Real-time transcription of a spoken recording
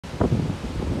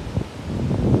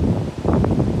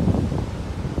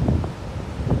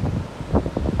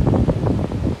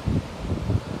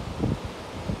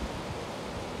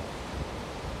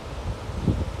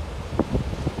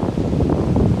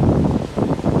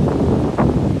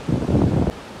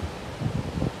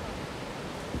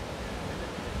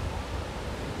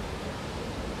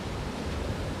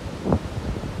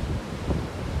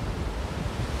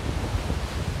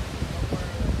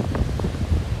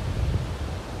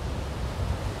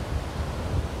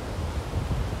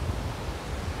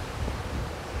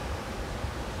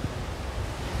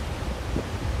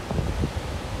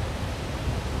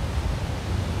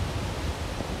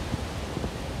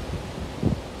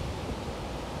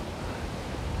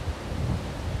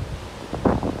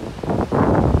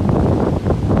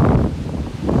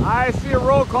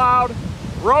full cloud,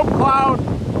 rope cloud.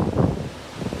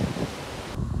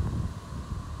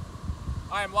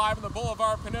 I am live in the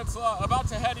Boulevard Peninsula, about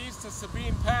to head east to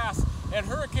Sabine Pass, and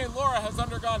Hurricane Laura has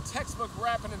undergone textbook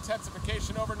rapid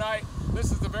intensification overnight.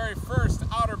 This is the very first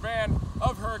outer band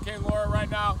of Hurricane Laura right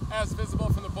now, as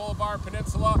visible from the Boulevard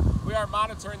Peninsula. We are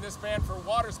monitoring this band for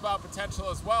waterspout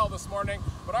potential as well this morning,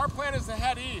 but our plan is to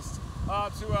head east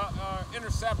to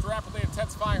intercept rapidly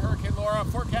intensifying Hurricane Laura,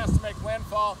 forecast to make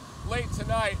landfall late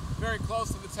tonight, very close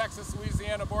to the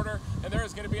Texas-Louisiana border, and there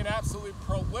is going to be an absolutely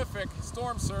prolific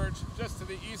storm surge just to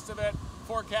the east of it,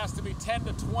 forecast to be 10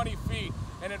 to 20 feet,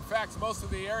 and in fact most of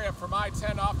the area from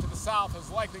I-10 off to the south is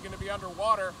likely going to be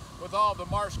underwater with all of the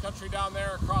marsh country down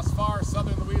there across far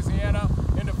southern Louisiana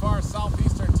into far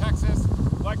southeastern Texas.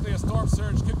 Likely a storm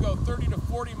surge could go 30 to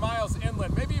 40 miles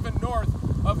inland, maybe even north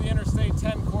of the Interstate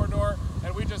 10 corridor,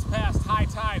 and we just passed high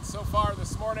tide so far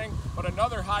this morning, but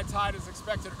another high tide is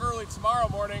expected early tomorrow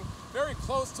morning, very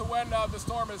close to when the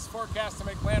storm is forecast to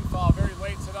make landfall, very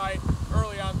late tonight,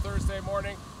 early on Thursday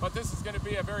morning. But this is going to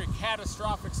be a very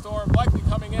catastrophic storm, likely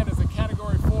coming in as a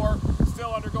Category 4,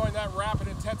 still undergoing that rapid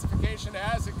intensification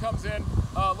as it comes in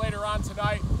later on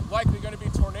tonight. Likely going to be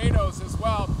tornadoes as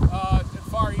well in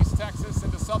far east Texas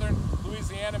into southern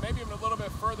Louisiana, maybe even a little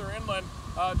bit further inland,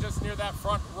 just near that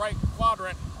front right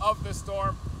quadrant of the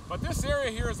storm. But this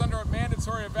area here is under a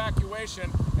mandatory evacuation,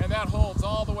 and that holds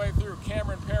all the way through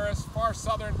Cameron Parish, far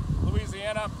southern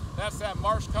Louisiana. That's that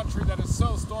marsh country that is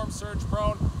so storm surge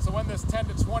prone. So when this 10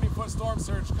 to 20 foot storm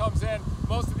surge comes in,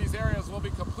 most of these areas will be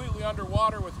completely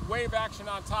underwater with wave action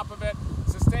on top of it,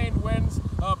 sustained winds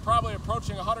probably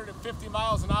approaching 150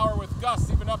 miles an hour with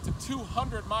gusts even up to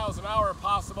 200 miles an hour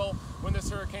possible when this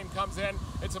hurricane comes in.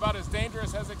 It's about as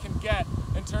dangerous as it can get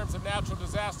in terms of natural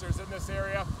disasters in this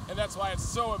area, and that's why it's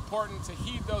so important to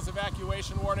heed those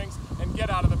evacuation warnings and get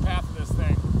out of the path of this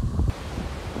thing.